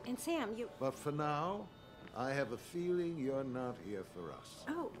 Oh, and Sam, you... But for now, I have a feeling you're not here for us.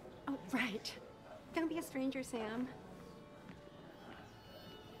 Oh, right. Don't be a stranger, Sam.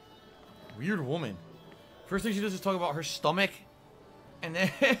 Weird woman. First thing she does is talk about her stomach, and then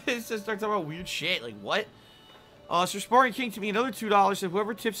it just starts talking about weird shit. Like, what? Sir Spartan King to me another $2. Said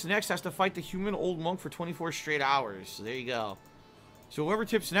whoever tips next has to fight the human old monk for 24 straight hours. So there you go. So whoever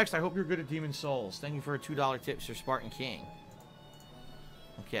tips next, I hope you're good at Demon Souls. Thank you for a $2 tip, Sir Spartan King.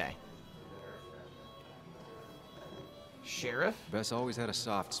 Okay. Sheriff? Bess always had a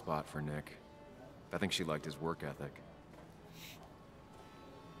soft spot for Nick. I think she liked his work ethic.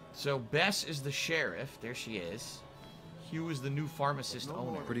 So Bess is the sheriff. There she is. Hugh is the new pharmacist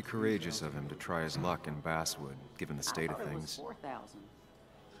owner. Pretty courageous of him to try his luck in Basswood, given the state of things. 4,000.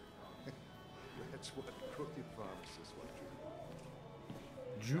 That's what crooked pharmacists want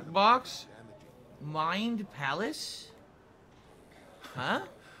to do. Jukebox? Mind Palace? Huh?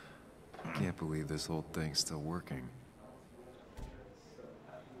 Can't believe this whole thing's still working.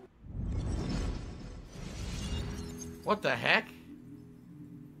 What the heck?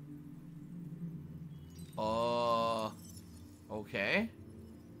 Okay.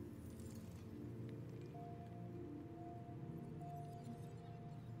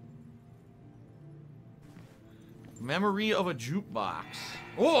 Memory of a jukebox.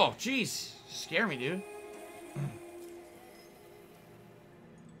 Oh, jeez. Scare me, dude.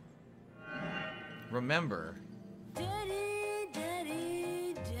 Remember. Daddy,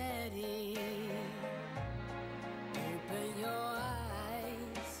 daddy, daddy, open your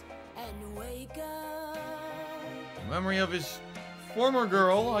eyes and wake up. Memory of his former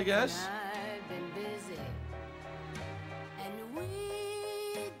girl, I guess. I've been busy, and we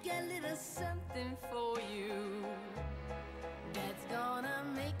got a little something for you that's gonna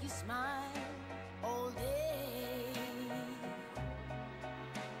make you smile all day.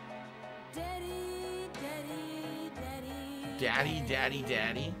 Daddy, daddy, daddy. Daddy, daddy,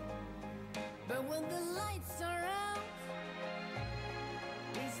 daddy. But when the lights are out,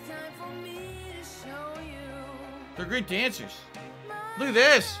 it's time for me to show you. They're great dancers. Look at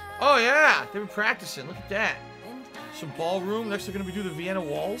this. Oh, yeah. They've been practicing. Look at that. Some ballroom. Next, they're going to be doing the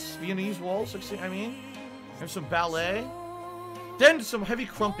Viennese waltz. I mean. There's some ballet. Then some heavy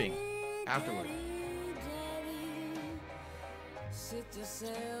crumping afterward. Sit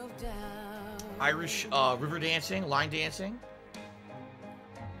yourself down. Irish river dancing, line dancing.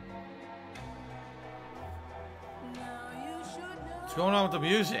 What's going on with the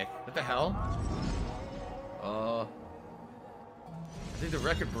music? What the hell? I think the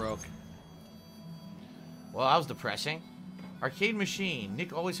record broke. Well, that was depressing. Arcade machine.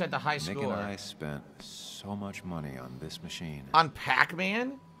 Nick always had the high score. Nick and I spent so much money on this machine. On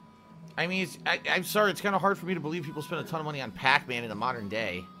Pac-Man? I mean, I'm sorry, it's kind of hard for me to believe people spend a ton of money on Pac-Man in the modern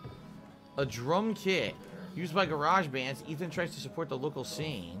day. A drum kit. Used by garage bands, Ethan tries to support the local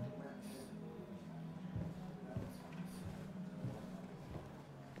scene.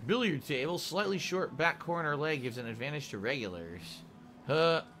 Billiard table. Slightly short back corner leg gives an advantage to regulars.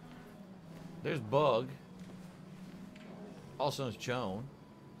 There's Bug. Also known as Joan.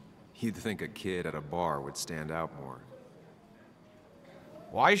 You'd think a kid at a bar would stand out more.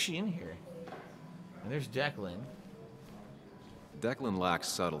 Why is she in here? And there's Declan. Declan lacks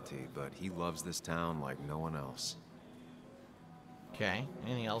subtlety, but he loves this town like no one else. Okay.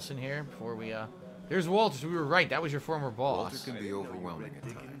 Anything else in here before we, There's Walter, so we were right. That was your former boss. Walter can be overwhelming at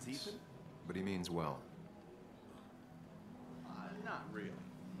times, but he means well. Not real.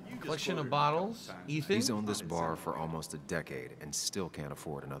 Collection of bottles. Ethan. He's owned this bar for almost a decade and still can't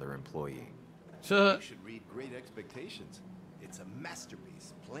afford another employee. So You should read Great Expectations. It's a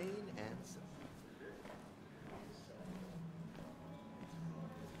masterpiece, plain and simple.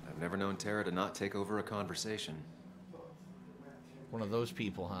 I've never known Tara to not take over a conversation. one of those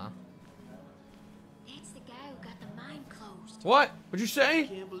people, huh? That's the guy who got the mine closed. What? What'd you say?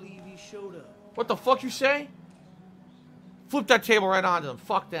 Can't believe he showed up. What the fuck you say? Flip that table right onto them.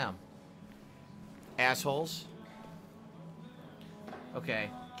 Fuck them. Assholes. Okay,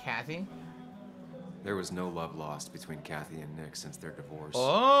 Kathy. There was no love lost between Kathy and Nick since their divorce.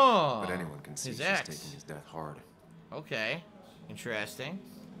 Oh. But anyone can see his she's ex. taking his death hard. Okay. Interesting.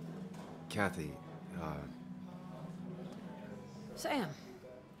 Kathy, Sam,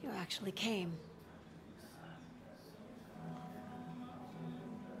 you actually came.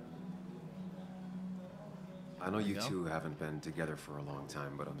 I know you two haven't been together for a long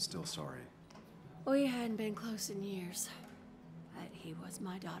time, but I'm still sorry. We hadn't been close in years, but he was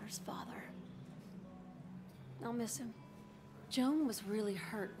my daughter's father. I'll miss him. Joan was really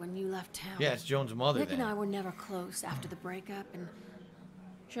hurt when you left town. Yeah, it's Joan's mother Nick then. and I were never close after the breakup, and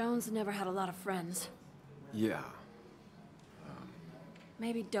Joan's never had a lot of friends. Yeah.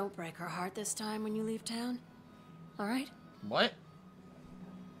 Maybe don't break her heart this time when you leave town. All right? What?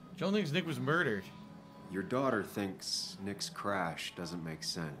 Joan thinks Nick was murdered. Your daughter thinks Nick's crash doesn't make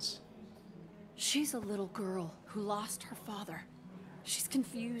sense. She's a little girl who lost her father. She's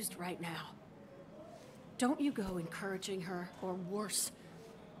confused right now. Don't you go encouraging her, or worse,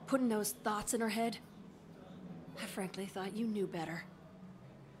 putting those thoughts in her head. I frankly thought you knew better.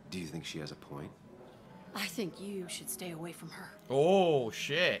 Do you think she has a point? I think you should stay away from her. Oh,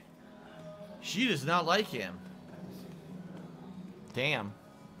 shit. She does not like him. Damn.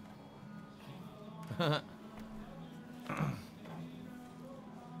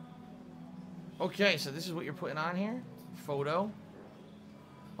 Okay, so this is what you're putting on here? Photo.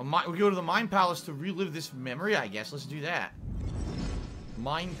 We go to the Mind Palace to relive this memory, I guess. Let's do that.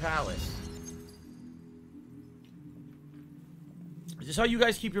 Mind Palace. Is this how you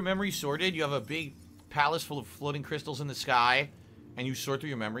guys keep your memories sorted? You have a big palace full of floating crystals in the sky, and you sort through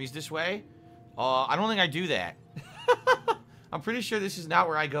your memories this way? I don't think I do that. I'm pretty sure this is not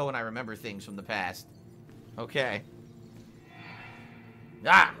where I go when I remember things from the past. Okay.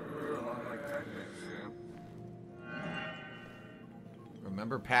 Ah!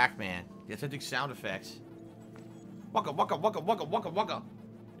 Remember Pac-Man. Yes, I do sound effects. Waka waka waka waka waka waka.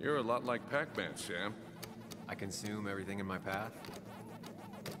 You're a lot like Pac-Man, Sam. I consume everything in my path.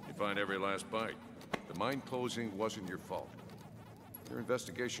 You find every last bite. The mine closing wasn't your fault. Your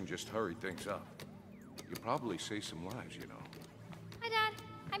investigation just hurried things up. You probably saved some lives, you know. Hi, Dad.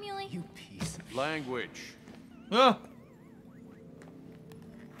 Hi, Muley. You piece of language.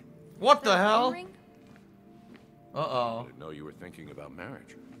 What the hell? Ring? Uh-oh. I didn't know you were thinking about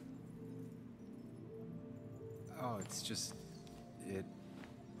marriage. Oh, it's just... it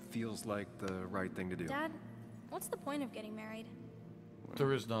feels like the right thing to do. Dad, what's the point of getting married? Well,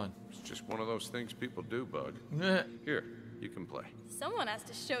 there is none. It's just one of those things people do, Bug. Here, you can play. Someone has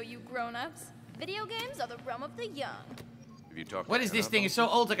to show you grown-ups. Video games are the realm of the young. Have you talked What to is this Hannah thing? about It's so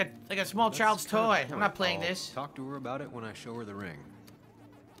old, like a small child's toy. I'm not playing I'll this. Talk to her about it when I show her the ring.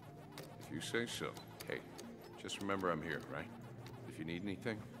 If you say so. Hey, just remember I'm here, right? If you need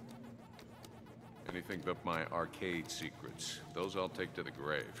anything. Anything but my arcade secrets. Those I'll take to the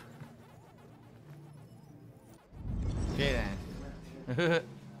grave. Okay, then.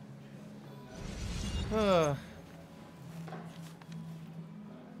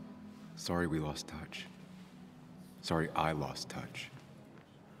 Sorry we lost touch. Sorry I lost touch.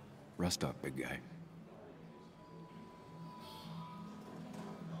 Rest up, big guy.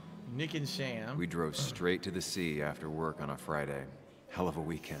 Nick and Sam. We drove straight to the sea after work on a Friday. Hell of a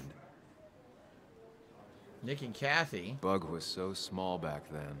weekend. Nick and Kathy. Bug was so small back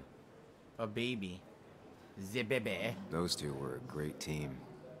then. A baby. The baby. Those two were a great team.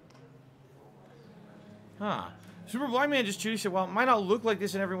 Huh. Super Blind Man just truly said, while it might not look like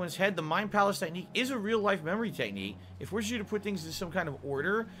this in everyone's head, the Mind Palace technique is a real-life memory technique. It forces you to put things in some kind of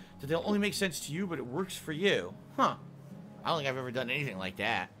order that they'll only make sense to you, but it works for you. Huh. I don't think I've ever done anything like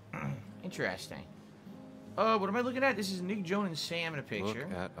that. Interesting. What am I looking at? This is Nick, Joan, and Sam in a picture.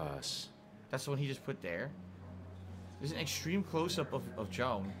 Look at us. That's the one he just put there. There's an extreme close-up of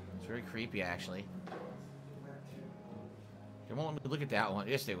Joan. It's very creepy, actually. They won't let me look at that one.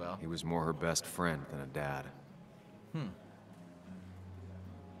 Yes, they will. He was more her best friend than a dad.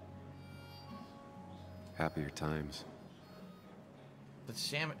 Happier times. But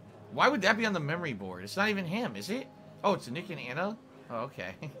Sam... Why would that be on the memory board? It's not even him, is it? Oh, it's Nick and Anna? Oh,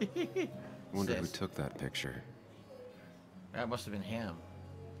 okay. Wonder who took that picture. That must have been him.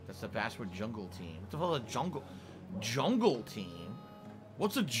 That's the Basswood Jungle Team. What the hell is a jungle team?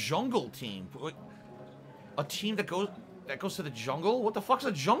 What's a jungle team? A team that goes to the jungle? What the fuck's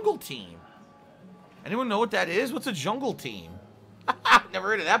a jungle team? Anyone know what that is? What's a jungle team? Never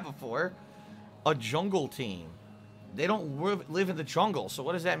heard of that before. A jungle team. They don't live in the jungle, so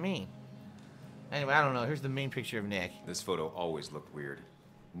what does that mean? Anyway, I don't know. Here's the main picture of Nick. This photo always looked weird.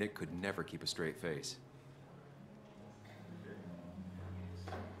 Nick could never keep a straight face.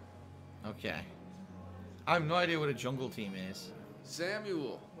 Okay. I have no idea what a jungle team is.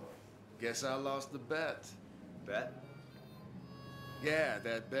 Samuel, guess I lost the bet. Bet? Yeah,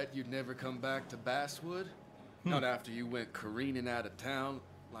 that bet you'd never come back to Basswood. Not after you went careening out of town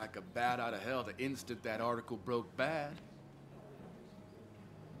like a bat out of hell the instant that article broke bad.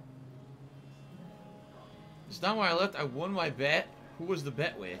 It's not why I left. I won my bet. Who was the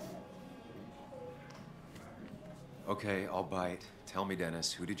bet with? Okay, I'll bite. Tell me,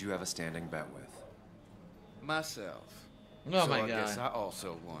 Dennis, who did you have a standing bet with? Myself. Oh so my I God. guess I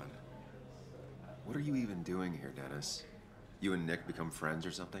also won. What are you even doing here, Dennis? You and Nick become friends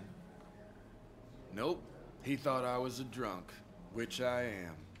or something? Nope. He thought I was a drunk, which I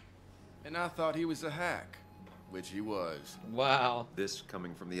am. And I thought he was a hack, which he was. Wow. This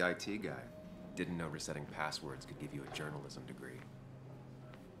coming from the IT guy. Didn't know resetting passwords could give you a journalism degree.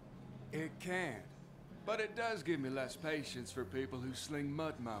 It can. But it does give me less patience for people who sling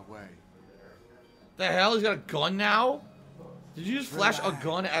mud my way. The hell? He's got a gun now? Did you just flash a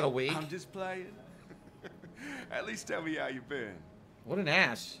gun at a wake? I'm just playing. At least tell me how you been. What an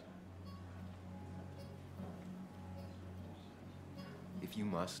ass. If you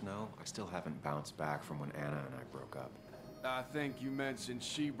must know, I still haven't bounced back from when Anna and I broke up. I think you mentioned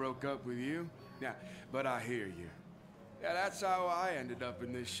she broke up with you. Yeah, but I hear you. Yeah, that's how I ended up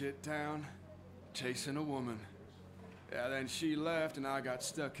in this shit town. Chasing a woman. Yeah, then she left and I got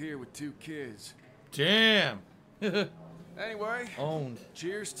stuck here with 2 kids. Damn. Anyway, owned.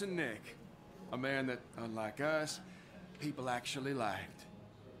 Cheers to Nick. A man that, unlike us, people actually liked.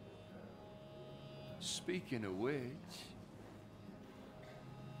 Speaking of which...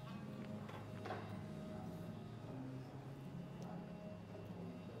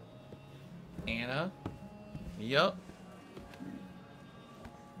 Anna? Yup.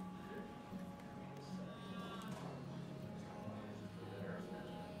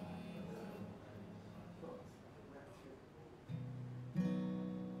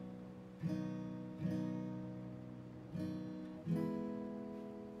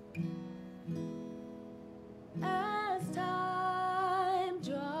 As time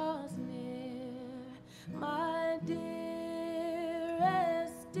draws near, my dearest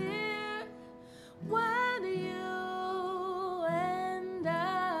dear, when you and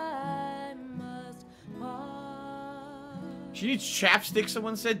I must part. She needs chapstick,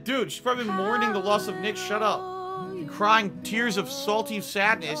 someone said. Dude, she's probably mourning the loss of Nick. Shut up. You're crying tears of salty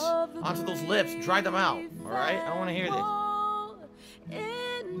sadness onto those lips. Dry them out, alright? I don't want to hear this.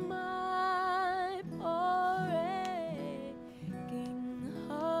 In my poor aching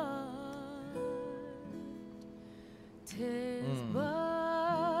heart, 'tis but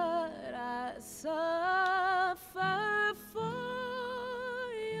I suffer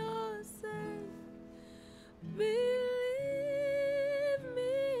for your sake. Believe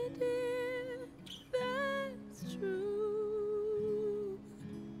me, dear, that's true.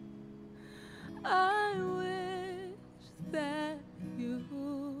 I wish that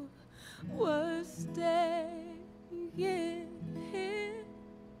you were staying here.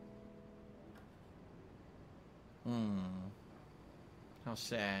 How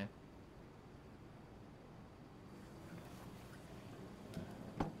sad.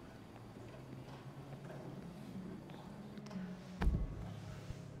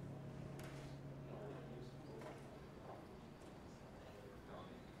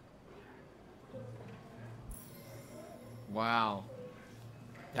 Wow.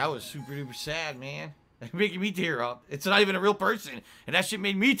 That was super duper sad, man. Making me tear up. It's not even a real person. And that shit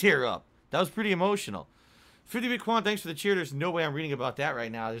made me tear up. That was pretty emotional. 50-bit Quan, thanks for the cheer. There's no way I'm reading about that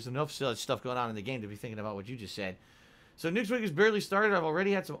right now. There's enough stuff going on in the game to be thinking about what you just said. So next week has barely started. I've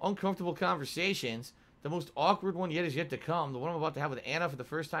already had some uncomfortable conversations. The most awkward one yet is yet to come. The one I'm about to have with Anna for the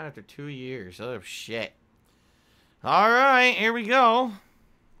first time after 2 years. Oh, shit. All right, here we go.